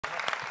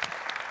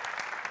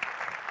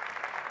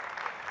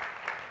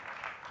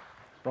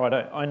Right,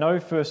 I know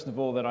first of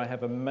all that I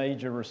have a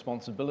major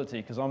responsibility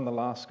because I'm the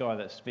last guy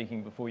that's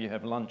speaking before you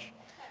have lunch.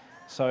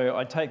 So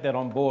I take that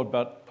on board,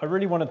 but I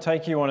really want to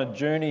take you on a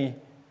journey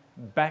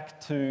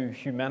back to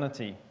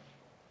humanity.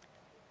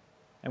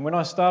 And when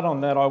I start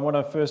on that, I want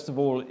to first of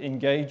all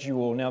engage you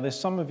all. Now there's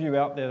some of you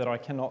out there that I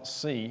cannot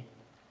see,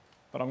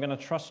 but I'm going to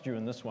trust you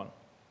in this one.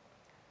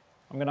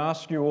 I'm going to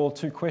ask you all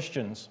two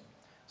questions.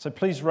 So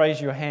please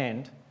raise your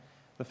hand.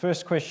 The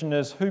first question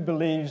is, who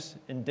believes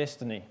in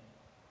destiny?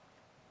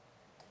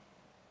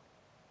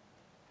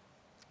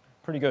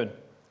 Pretty good.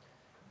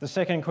 The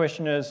second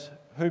question is,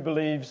 who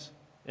believes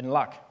in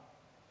luck?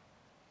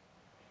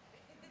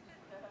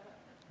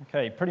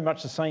 Okay, pretty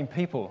much the same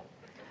people.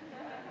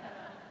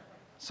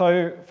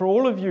 So for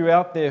all of you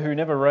out there who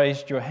never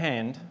raised your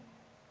hand,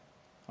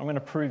 I'm going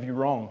to prove you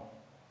wrong.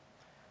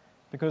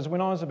 Because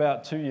when I was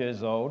about 2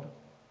 years old,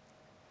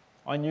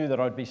 I knew that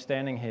I'd be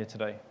standing here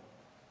today.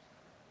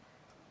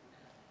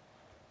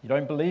 You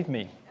don't believe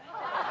me?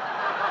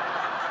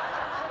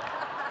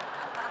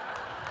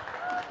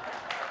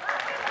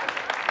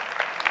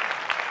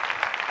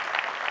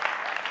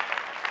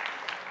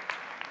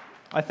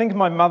 I think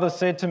my mother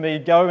said to me,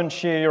 go and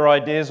share your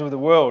ideas with the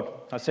world.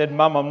 I said,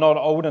 Mum, I'm not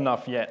old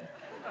enough yet,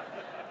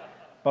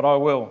 but I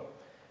will.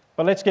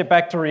 But let's get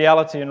back to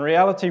reality. And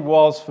reality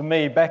was, for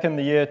me, back in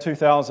the year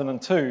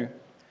 2002,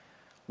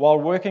 while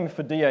working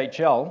for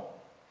DHL,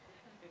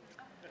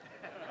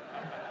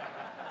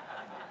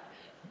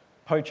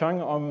 Po Chung,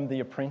 I'm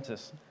the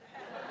apprentice.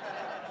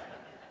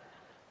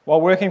 While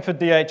working for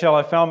DHL,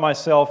 I found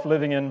myself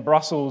living in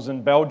Brussels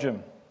in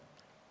Belgium.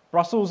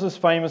 Brussels is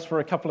famous for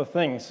a couple of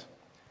things.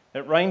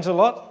 It rains a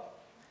lot,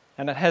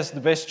 and it has the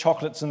best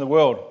chocolates in the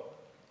world.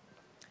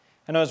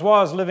 And it was while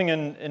I was living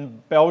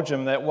in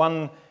Belgium that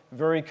one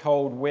very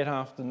cold, wet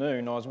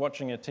afternoon, I was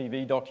watching a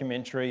TV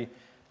documentary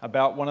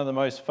about one of the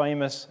most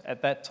famous,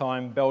 at that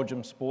time,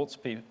 Belgium sports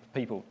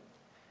people.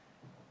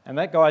 And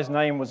that guy's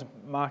name was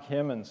Mark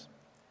Hermans.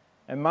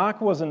 And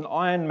Mark was an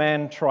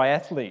Ironman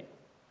triathlete.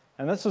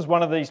 And this is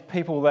one of these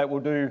people that will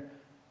do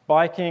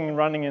biking,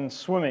 running, and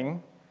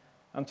swimming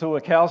until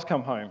the cows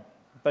come home.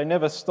 They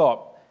never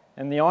stop.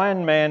 And the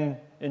Ironman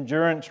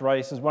endurance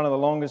race is one of the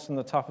longest and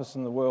the toughest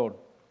in the world.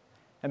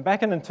 And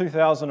back in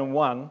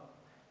 2001,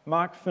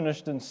 Mark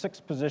finished in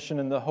 6th position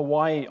in the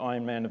Hawaii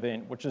Ironman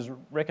event, which is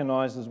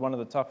recognized as one of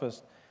the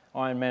toughest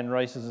Ironman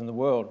races in the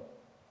world.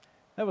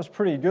 That was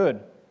pretty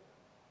good.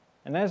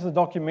 And as the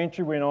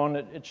documentary went on,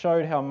 it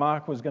showed how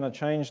Mark was going to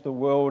change the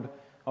world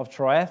of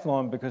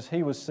triathlon because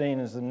he was seen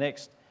as the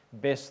next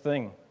best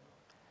thing.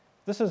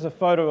 This is a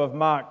photo of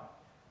Mark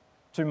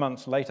 2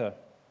 months later.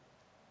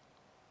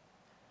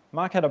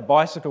 Mark had a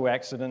bicycle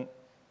accident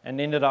and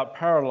ended up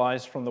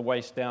paralyzed from the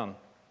waist down.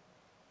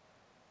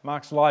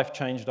 Mark's life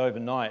changed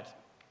overnight.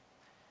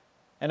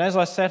 And as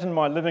I sat in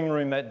my living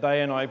room that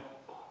day and I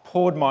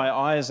poured my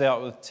eyes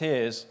out with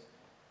tears,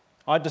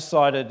 I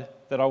decided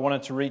that I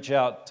wanted to reach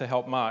out to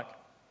help Mark.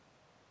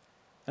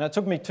 And it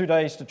took me 2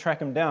 days to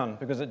track him down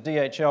because at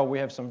DHL we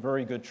have some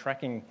very good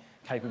tracking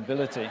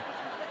capability.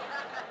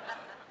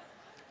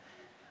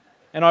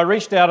 And I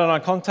reached out and I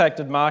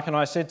contacted Mark and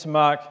I said to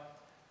Mark,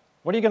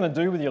 what are you going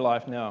to do with your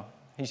life now?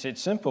 He said,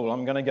 simple,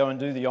 I'm going to go and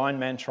do the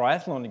Ironman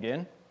triathlon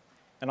again,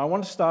 and I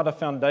want to start a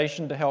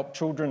foundation to help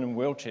children in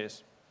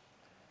wheelchairs.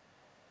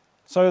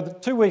 So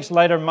 2 weeks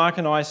later, Mark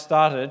and I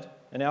started,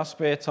 in our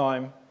spare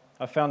time,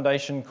 a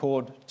foundation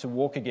called To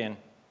Walk Again.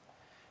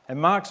 And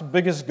Mark's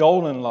biggest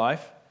goal in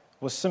life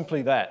was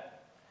simply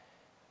that.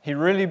 He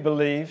really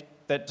believed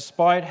that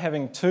despite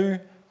having 2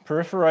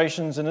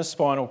 perforations in his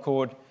spinal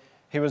cord,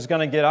 he was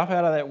going to get up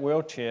out of that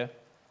wheelchair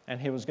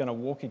and he was going to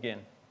walk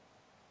again.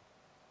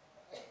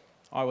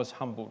 I was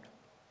humbled.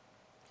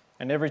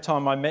 And every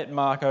time I met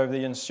Mark over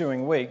the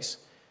ensuing weeks,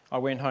 I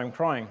went home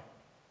crying.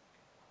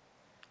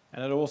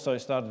 And it also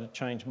started to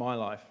change my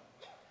life.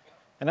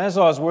 And as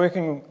I was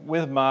working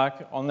with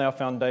Mark on our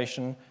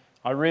foundation,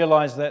 I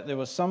realized that there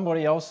was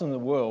somebody else in the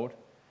world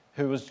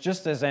who was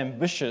just as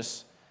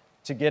ambitious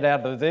to get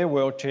out of their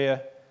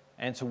wheelchair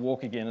and to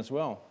walk again as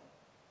well.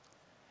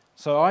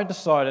 So I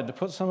decided to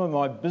put some of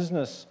my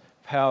business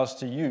powers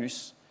to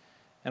use,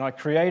 and I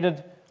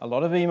created a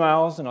lot of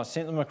emails and I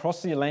sent them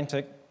across the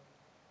Atlantic,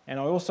 and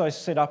I also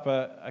set up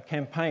a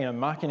campaign, a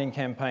marketing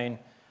campaign,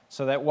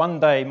 so that one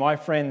day my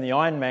friend, the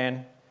Iron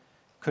Man,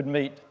 could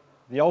meet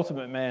the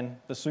ultimate man,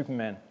 the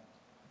Superman.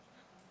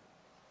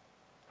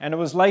 And it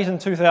was late in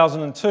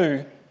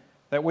 2002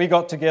 that we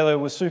got together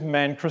with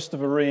Superman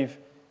Christopher Reeve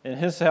in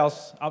his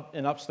house up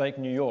in upstate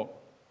New York.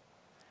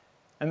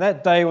 And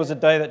that day was a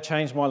day that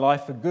changed my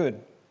life for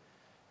good.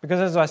 Because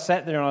as I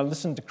sat there and I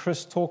listened to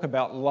Chris talk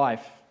about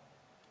life,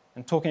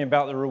 and talking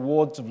about the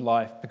rewards of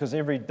life, because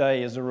every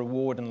day is a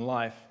reward in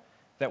life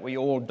that we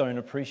all don't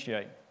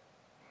appreciate.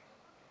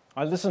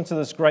 I listened to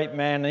this great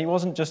man, and he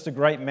wasn't just a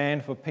great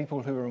man for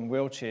people who are in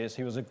wheelchairs,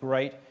 he was a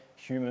great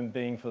human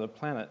being for the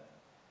planet.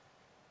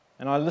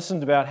 And I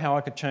listened about how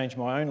I could change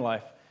my own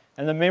life.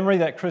 And the memory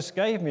that Chris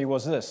gave me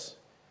was this: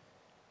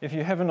 if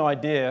you have an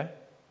idea,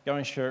 go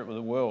and share it with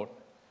the world.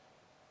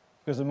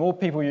 Because the more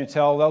people you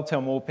tell, they'll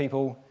tell more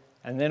people,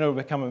 and then it'll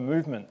become a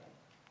movement.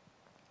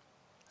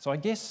 So I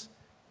guess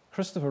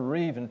Christopher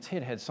Reeve and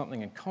TED had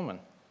something in common.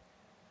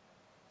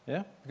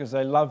 Yeah? Because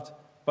they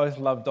both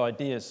loved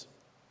ideas.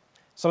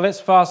 So let's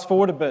fast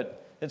forward a bit.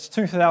 It's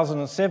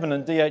 2007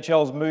 and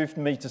DHL's moved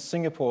me to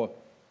Singapore.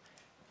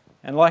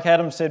 And like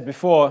Adam said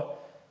before,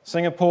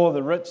 Singapore,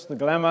 the ritz, the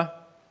glamour,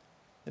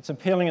 it's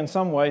appealing in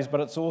some ways, but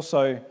it's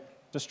also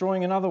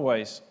destroying in other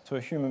ways to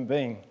a human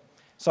being.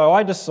 So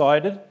I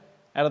decided,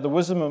 out of the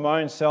wisdom of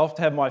my own self,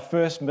 to have my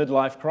first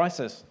midlife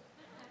crisis.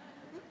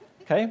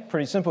 Okay,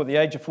 pretty simple. At the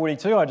age of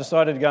 42, I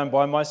decided to go and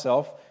buy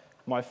myself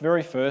my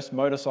very first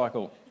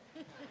motorcycle.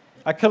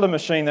 A killer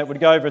machine that would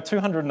go over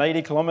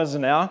 280 kilometers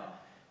an hour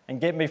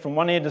and get me from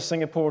one end of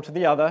Singapore to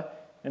the other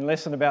in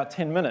less than about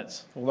 10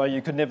 minutes, although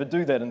you could never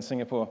do that in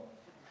Singapore.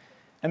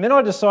 And then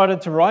I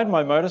decided to ride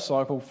my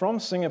motorcycle from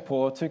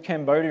Singapore to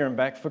Cambodia and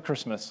back for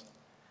Christmas,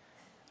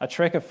 a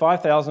trek of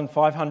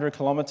 5,500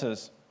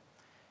 kilometers.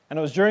 And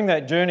it was during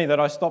that journey that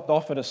I stopped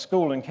off at a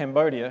school in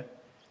Cambodia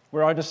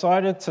where I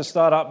decided to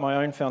start up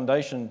my own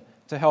foundation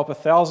to help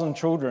 1,000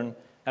 children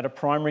at a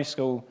primary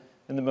school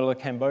in the middle of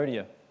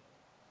Cambodia.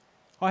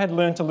 I had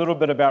learnt a little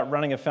bit about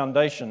running a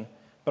foundation,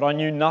 but I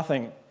knew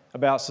nothing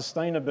about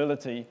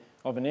sustainability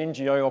of an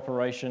NGO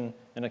operation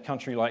in a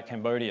country like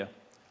Cambodia.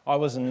 I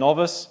was a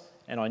novice,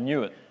 and I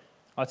knew it.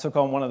 I took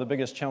on one of the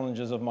biggest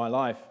challenges of my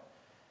life.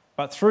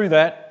 But through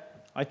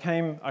that, I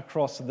came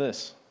across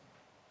this.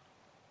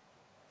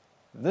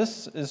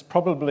 This is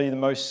probably the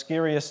most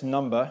scariest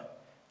number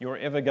you're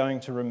ever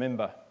going to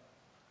remember,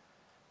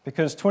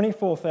 because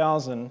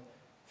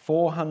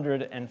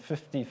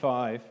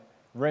 24,455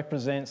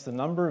 represents the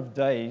number of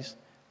days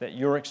that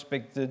you're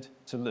expected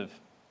to live.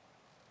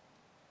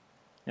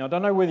 Now, I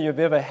don't know whether you've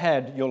ever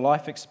had your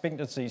life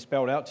expectancy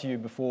spelled out to you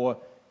before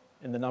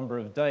in the number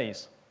of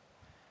days,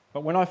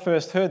 but when I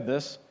first heard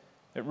this,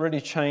 it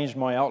really changed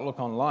my outlook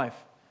on life.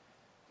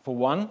 For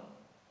one,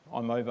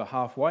 I'm over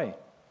halfway.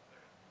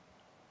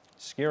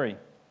 Scary.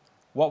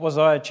 What was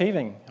I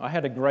achieving? I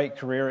had a great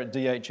career at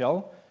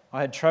DHL.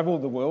 I had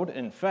traveled the world.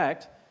 In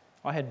fact,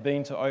 I had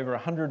been to over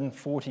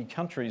 140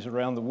 countries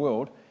around the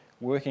world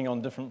working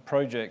on different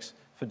projects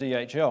for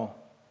DHL.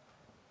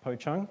 Po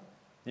Chung,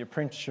 the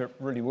apprenticeship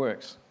really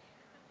works.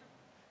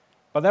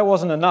 But that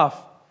wasn't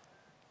enough.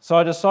 So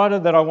I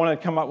decided that I wanted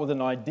to come up with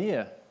an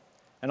idea.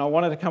 And I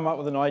wanted to come up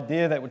with an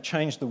idea that would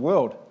change the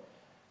world.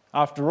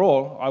 After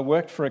all, I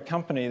worked for a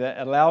company that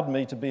allowed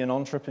me to be an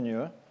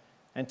entrepreneur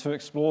and to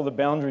explore the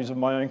boundaries of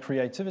my own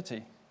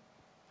creativity.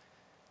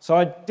 So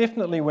I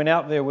definitely went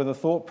out there with a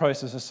thought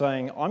process of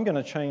saying, I'm going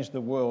to change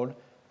the world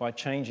by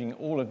changing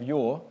all of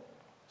your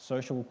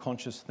social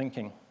conscious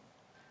thinking.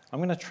 I'm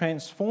going to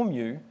transform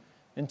you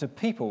into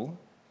people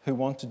who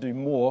want to do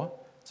more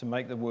to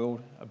make the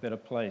world a better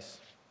place.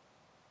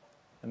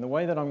 And the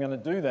way that I'm going to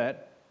do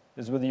that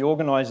is with the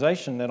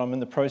organization that I'm in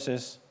the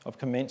process of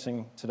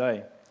commencing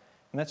today.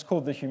 And that's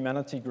called the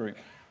Humaneity Group.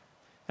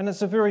 And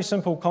it's a very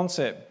simple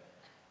concept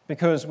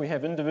because we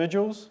have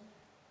individuals,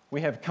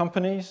 we have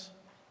companies,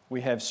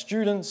 we have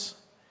students,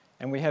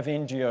 and we have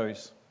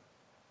NGOs.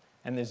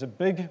 And there's a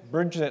big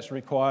bridge that's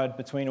required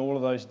between all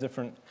of those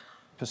different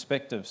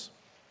perspectives.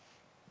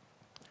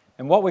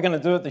 And what we're going to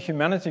do at the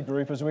Humaneity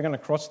Group is we're going to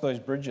cross those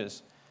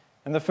bridges.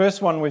 And the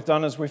first one we've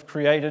done is we've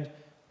created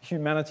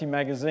Humanity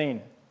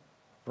Magazine.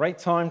 Great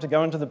time to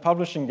go into the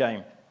publishing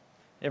game.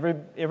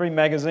 Every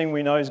magazine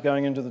we know is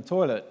going into the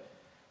toilet.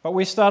 But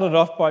we started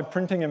off by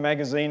printing a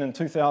magazine in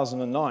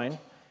 2009,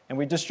 and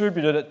we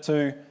distributed it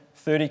to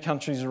 30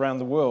 countries around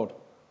the world.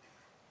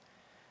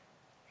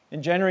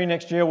 In January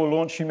next year, we'll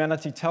launch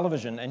Humanity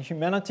Television, and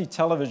Humanity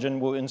Television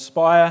will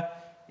inspire,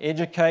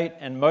 educate,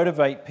 and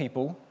motivate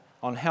people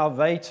on how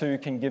they too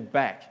can give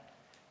back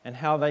and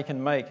how they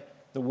can make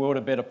the world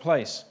a better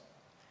place.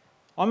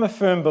 I'm a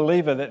firm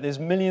believer that there's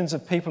millions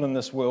of people in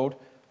this world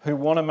who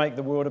want to make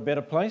the world a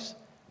better place.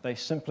 They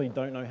simply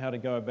don't know how to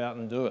go about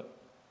and do it.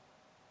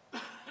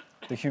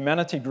 The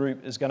Humanity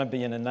Group is going to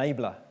be an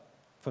enabler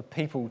for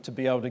people to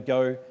be able to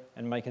go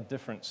and make a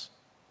difference.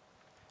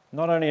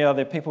 Not only are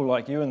there people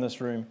like you in this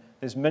room,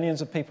 there's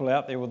millions of people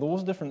out there with all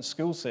different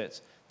skill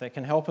sets that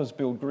can help us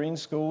build green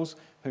schools,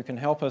 who can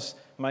help us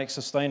make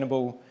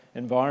sustainable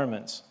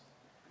environments.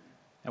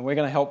 And we're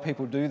going to help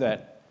people do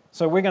that.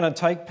 So we're going to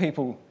take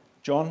people,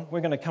 John,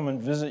 we're going to come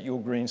and visit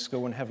your green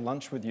school and have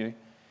lunch with you.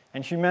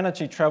 And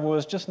humanity travel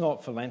is just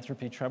not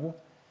philanthropy travel.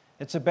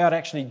 It's about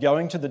actually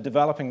going to the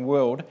developing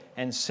world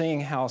and seeing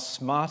how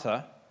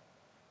smarter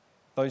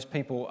those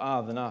people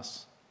are than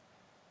us,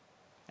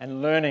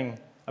 and learning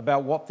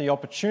about what the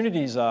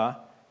opportunities are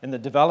in the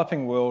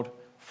developing world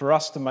for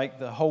us to make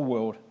the whole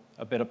world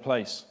a better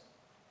place.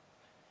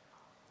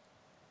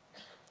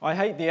 I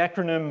hate the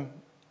acronym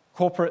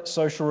Corporate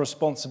Social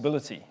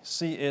Responsibility,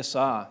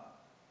 CSR.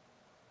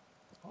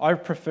 I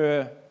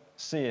prefer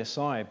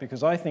CSI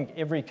because I think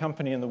every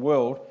company in the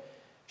world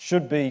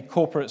should be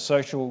corporate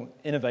social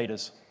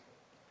innovators.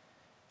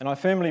 And I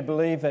firmly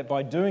believe that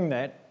by doing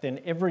that, then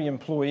every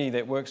employee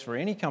that works for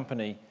any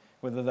company,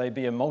 whether they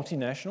be a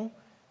multinational,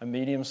 a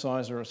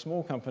medium-sized or a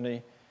small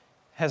company,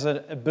 has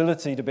an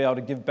ability to be able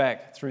to give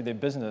back through their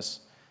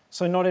business.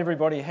 So not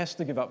everybody has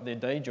to give up their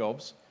day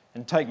jobs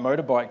and take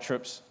motorbike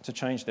trips to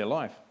change their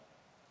life.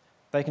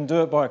 They can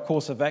do it by a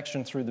course of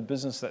action through the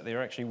business that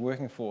they're actually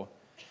working for.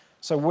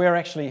 So we're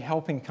actually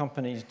helping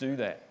companies do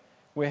that.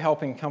 We're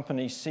helping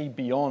companies see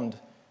beyond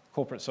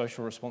corporate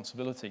social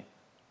responsibility.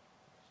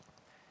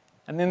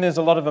 And then there's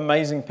a lot of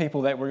amazing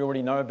people that we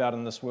already know about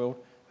in this world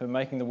who are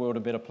making the world a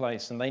better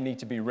place, and they need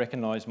to be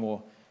recognized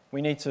more.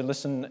 We need to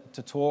listen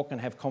to talk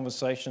and have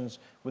conversations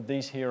with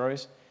these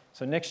heroes.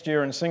 So next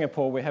year in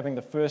Singapore, we're having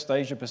the first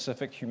Asia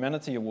Pacific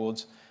Humanity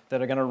Awards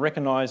that are going to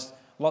recognize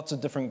lots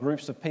of different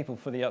groups of people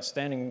for the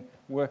outstanding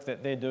work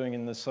that they're doing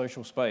in the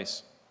social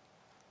space.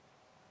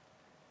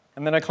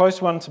 And then a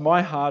close one to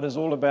my heart is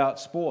all about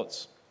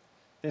sports.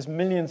 There's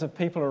millions of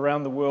people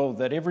around the world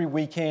that every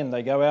weekend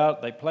they go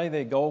out, they play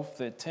their golf,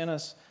 their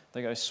tennis,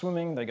 they go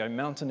swimming, they go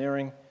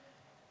mountaineering,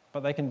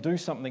 but they can do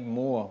something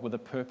more with a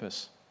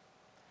purpose.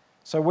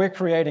 So we're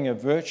creating a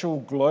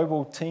virtual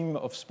global team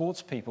of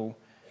sports people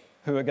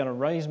who are going to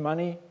raise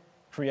money,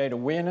 create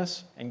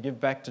awareness, and give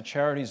back to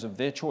charities of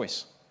their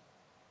choice.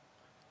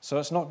 So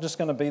it's not just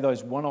going to be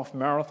those one-off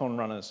marathon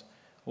runners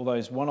or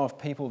those one-off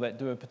people that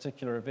do a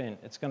particular event.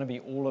 It's going to be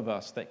all of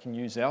us that can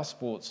use our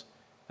sports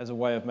as a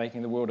way of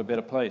making the world a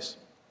better place.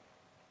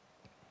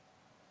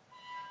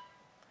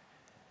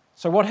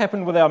 So what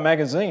happened with our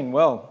magazine?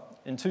 Well,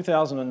 in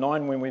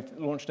 2009, when we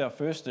launched our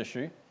first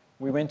issue,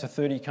 we went to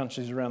 30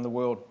 countries around the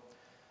world.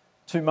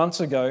 2 months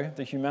ago,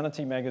 the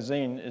Humanity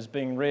magazine is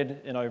being read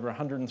in over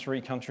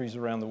 103 countries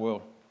around the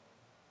world.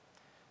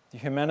 The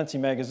Humanity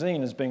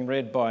magazine is being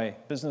read by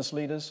business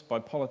leaders, by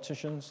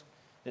politicians.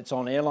 It's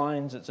on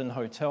airlines, it's in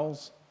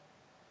hotels.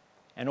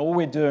 And all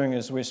we're doing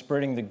is we're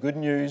spreading the good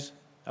news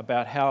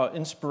about how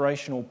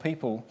inspirational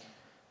people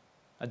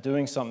are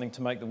doing something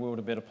to make the world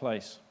a better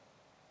place.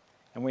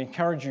 And we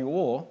encourage you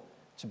all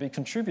to be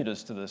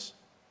contributors to this,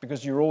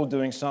 because you're all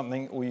doing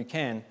something, or you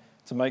can,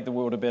 to make the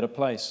world a better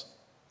place.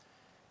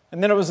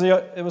 And then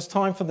it was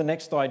time for the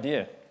next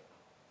idea.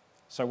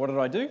 So what did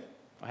I do?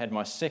 I had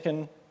my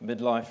second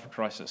midlife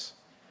crisis.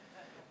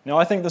 Now,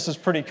 I think this is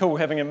pretty cool,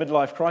 having a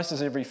midlife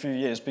crisis every few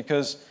years,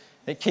 because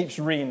it keeps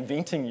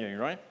reinventing you,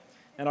 right?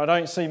 And I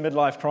don't see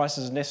midlife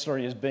crisis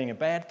necessarily as being a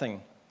bad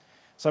thing.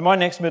 So my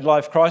next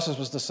midlife crisis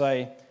was to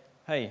say,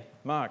 hey,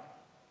 Mark,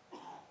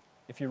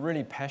 if you're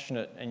really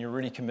passionate and you're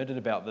really committed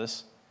about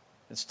this,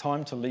 it's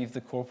time to leave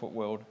the corporate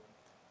world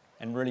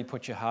and really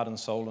put your heart and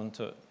soul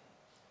into it.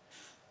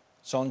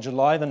 So on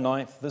July the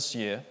 9th this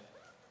year,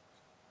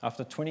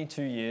 after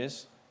 22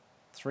 years,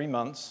 3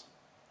 months,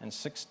 and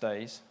 6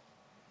 days,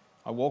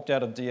 I walked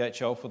out of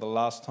DHL for the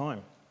last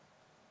time,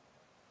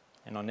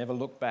 and I never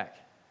looked back.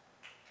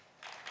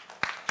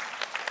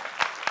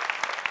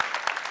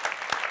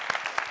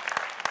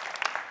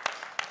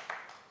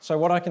 So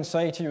what I can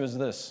say to you is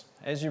this: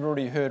 as you've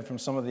already heard from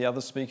some of the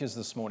other speakers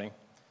this morning,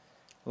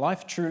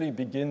 life truly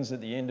begins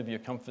at the end of your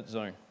comfort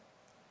zone.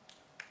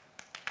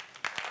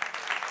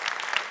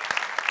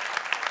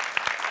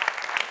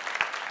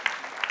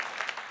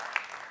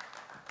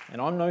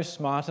 And I'm no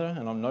smarter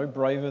and I'm no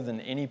braver than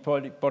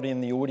anybody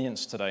in the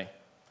audience today,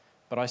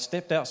 but I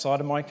stepped outside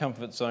of my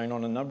comfort zone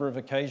on a number of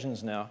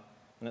occasions now,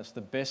 and it's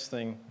the best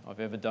thing I've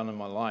ever done in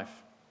my life.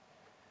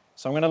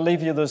 So I'm going to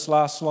leave you this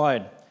last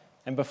slide.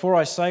 And before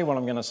I say what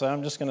I'm going to say,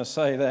 I'm just going to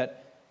say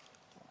that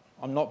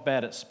I'm not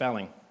bad at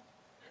spelling.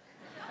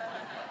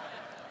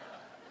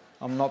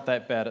 I'm not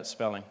that bad at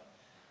spelling.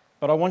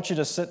 But I want you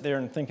to sit there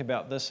and think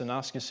about this and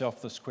ask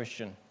yourself this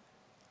question: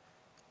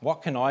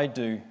 what can I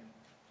do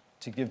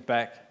to give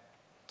back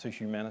to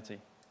humanity?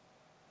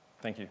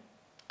 Thank you.